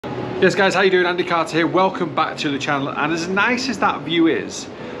Yes guys, how you doing? Andy Carter here. Welcome back to the channel. And as nice as that view is,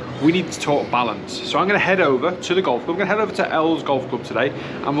 we need to talk balance. So I'm going to head over to the golf club. I'm going to head over to L's Golf Club today,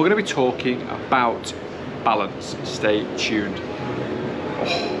 and we're going to be talking about balance. Stay tuned.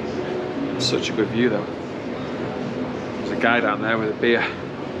 Oh, such a good view though. There's a guy down there with a beer.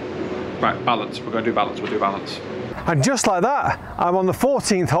 Right, balance. We're going to do balance. We'll do balance. And just like that, I'm on the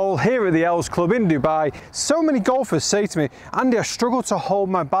 14th hole here at the L's Club in Dubai. So many golfers say to me, Andy, I struggle to hold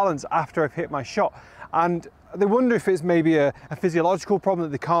my balance after I've hit my shot. And they wonder if it's maybe a physiological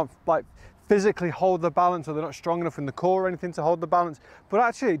problem, that they can't physically hold the balance, or they're not strong enough in the core or anything to hold the balance. But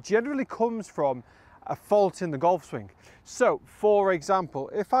actually it generally comes from a fault in the golf swing. So for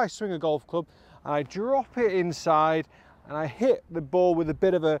example, if I swing a golf club and I drop it inside and I hit the ball with a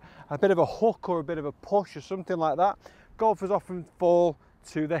bit of a hook or a bit of a push or something like that, golfers often fall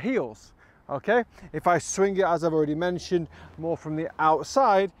to the heels. Okay, if I swing it, as I've already mentioned, more from the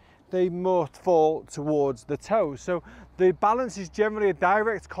outside, they more fall towards the toes. So the balance is generally a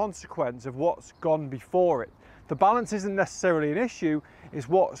direct consequence of what's gone before it. The balance isn't necessarily an issue, it's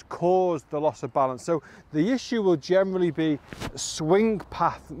what's caused the loss of balance. So the issue will generally be swing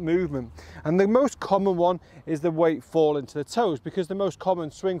path movement. And the most common one is the weight fall into the toes, because the most common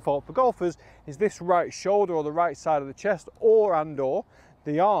swing fault for golfers is this right shoulder or the right side of the chest, or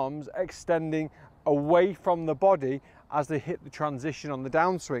the arms extending away from the body as they hit the transition on the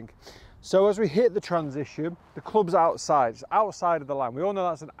downswing. So as we hit the transition, the club's outside, it's outside of the line. We all know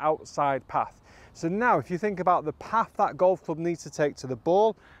that's an outside path. So now if you think about the path that golf club needs to take to the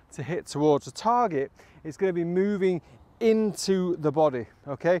ball to hit towards the target, it's going to be moving into the body,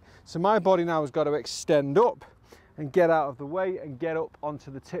 okay? So my body now has got to extend up and get out of the way and get up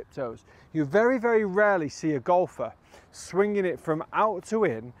onto the tiptoes. You very, very rarely see a golfer swinging it from out to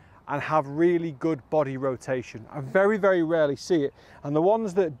in and have really good body rotation. I very, very rarely see it. And the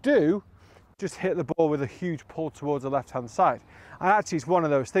ones that do just hit the ball with a huge pull towards the left-hand side. And actually it's one of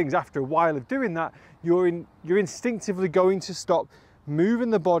those things, after a while of doing that, you're instinctively going to stop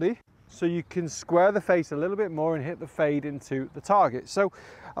moving the body so you can square the face a little bit more and hit the fade into the target. So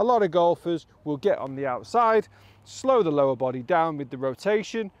a lot of golfers will get on the outside, slow the lower body down with the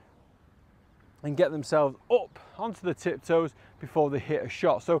rotation, and get themselves up onto the tiptoes before they hit a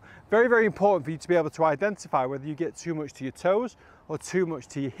shot. So very, very important for you to be able to identify whether you get too much to your toes or too much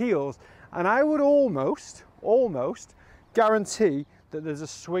to your heels. And I would almost guarantee that there's a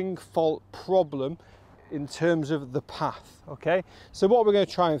swing fault problem in terms of the path, okay? So what we're going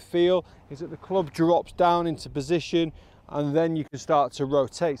to try and feel is that the club drops down into position, and then you can start to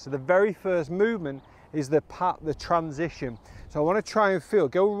rotate. So the very first movement is the transition. So I want to try and feel,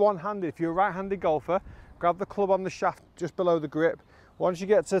 go one-handed. If you're a right-handed golfer, grab the club on the shaft just below the grip. Once you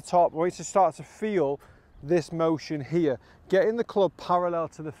get to the top, I want you to start to feel this motion here, getting the club parallel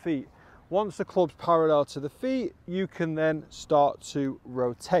to the feet. Once the club's parallel to the feet, you can then start to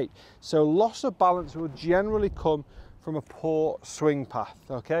rotate. So loss of balance will generally come from a poor swing path,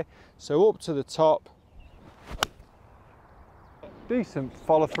 okay? So up to the top, decent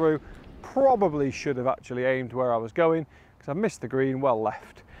follow through. Probably should have actually aimed where I was going, because I missed the green, well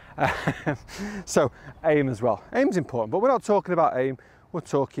left. So aim as well. Aim's important, but we're not talking about aim, we're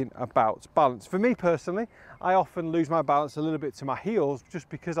talking about balance. For me personally, I often lose my balance a little bit to my heels just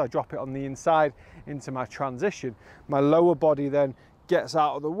because I drop it on the inside into my transition. My lower body then gets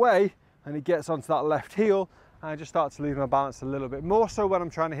out of the way and it gets onto that left heel, and I just start to lose my balance a little bit more so when I'm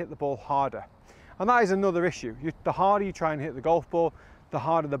trying to hit the ball harder. And that is another issue. The harder you try and hit the golf ball, the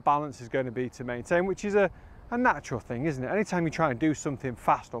harder the balance is going to be to maintain, which is a natural thing, isn't it? Anytime you try and do something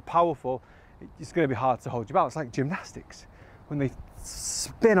fast or powerful, it's going to be hard to hold your balance. Like gymnastics, when they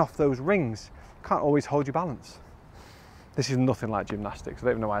spin off those rings, you can't always hold your balance. This is nothing like gymnastics. I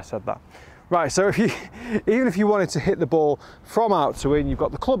don't even know why I said that. Right, so even if you wanted to hit the ball from out to in, you've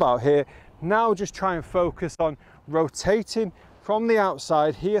got the club out here. Now just try and focus on rotating from the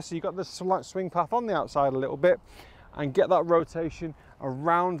outside here. So you've got the swing path on the outside a little bit, and get that rotation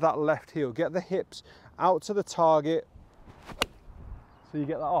around that left heel. Get the hips out to the target. So you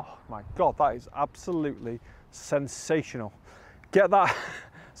get that, oh my God, that is absolutely sensational. Get that,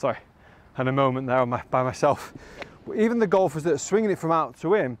 sorry, had a moment there by myself. Even the golfers that are swinging it from out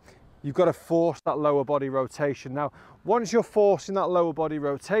to in, you've got to force that lower body rotation. Now, once you're forcing that lower body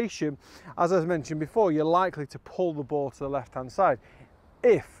rotation, as I mentioned before, you're likely to pull the ball to the left-hand side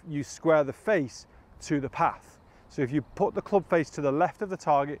if you square the face to the path. So if you put the club face to the left of the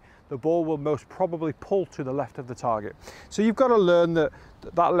target, the ball will most probably pull to the left of the target. So you've got to learn that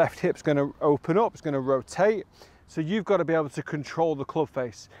that left hip's going to open up, it's going to rotate. So you've got to be able to control the club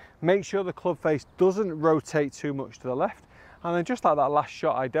face. Make sure the club face doesn't rotate too much to the left, and then just like that last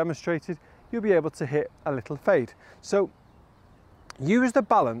shot I demonstrated, you'll be able to hit a little fade. So use the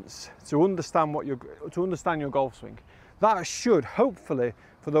balance to understand your golf swing. That should hopefully,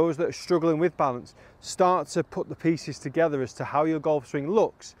 for those that are struggling with balance, start to put the pieces together as to how your golf swing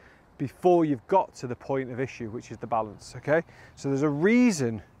looks before you've got to the point of issue, which is the balance, okay? So there's a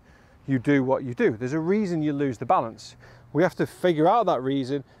reason you do what you do. There's a reason you lose the balance. We have to figure out that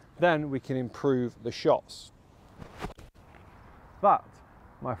reason, then we can improve the shots. That,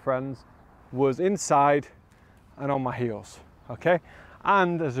 my friends, was inside and on my heels, okay?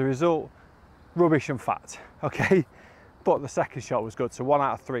 And as a result, rubbish and fat, okay? But the second shot was good, so 1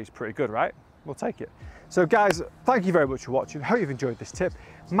 out of 3 is pretty good, right? We'll take it. So guys, thank you very much for watching. I hope you've enjoyed this tip.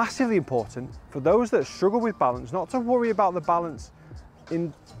 Massively important for those that struggle with balance, not to worry about the balance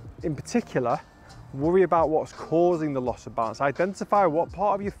in particular, worry about what's causing the loss of balance. Identify what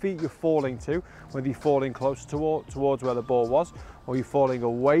part of your feet you're falling to, whether you're falling closer towards where the ball was, or you're falling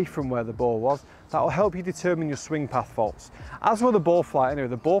away from where the ball was. That will help you determine your swing path faults. As will the ball flight anyway,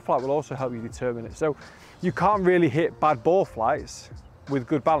 the ball flight will also help you determine it. So you can't really hit bad ball flights with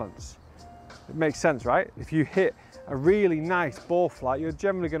good balance. It makes sense, right? If you hit a really nice ball flight, you're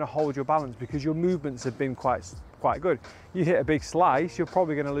generally going to hold your balance because your movements have been quite good. You hit a big slice, you're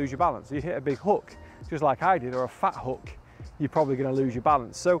probably going to lose your balance. You hit a big hook, just like I did, or a fat hook, you're probably going to lose your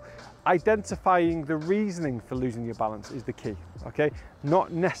balance. So identifying the reasoning for losing your balance is the key, okay?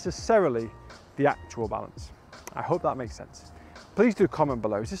 Not necessarily the actual balance. I hope that makes sense. Please do comment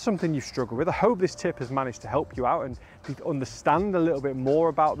below. Is this something you've struggled with? I hope this tip has managed to help you out and understand a little bit more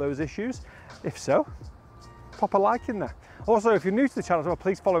about those issues. If so, pop a like in there. Also, if you're new to the channel as well,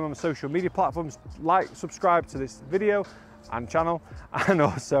 please follow me on social media platforms, like, subscribe to this video and channel, and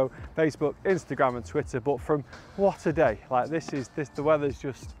also Facebook, Instagram and Twitter. But from what a day, like the weather's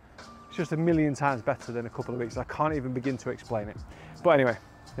just a million times better than a couple of weeks. I can't even begin to explain it. But anyway,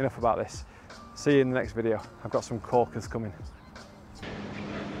 enough about this. See you in the next video. I've got some corkers coming.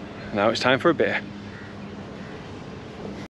 Now it's time for a beer.